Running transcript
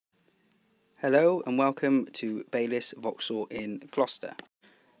Hello and welcome to Baylis Vauxhall in Gloucester.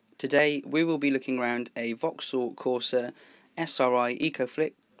 Today we will be looking around a Vauxhall Corsa SRI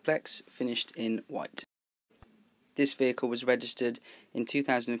EcoFlex finished in white. This vehicle was registered in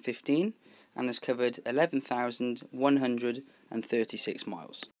 2015 and has covered 11,136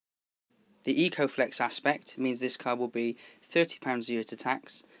 miles. The EcoFlex aspect means this car will be £30 a year to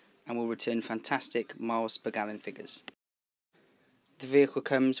tax and will return fantastic miles per gallon figures. The vehicle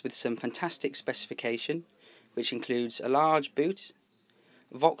comes with some fantastic specification, which includes a large boot,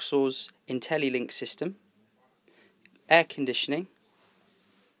 Vauxhall's IntelliLink system, air conditioning,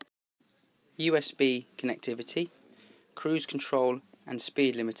 USB connectivity, cruise control and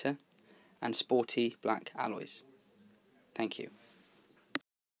speed limiter, and sporty black alloys. Thank you.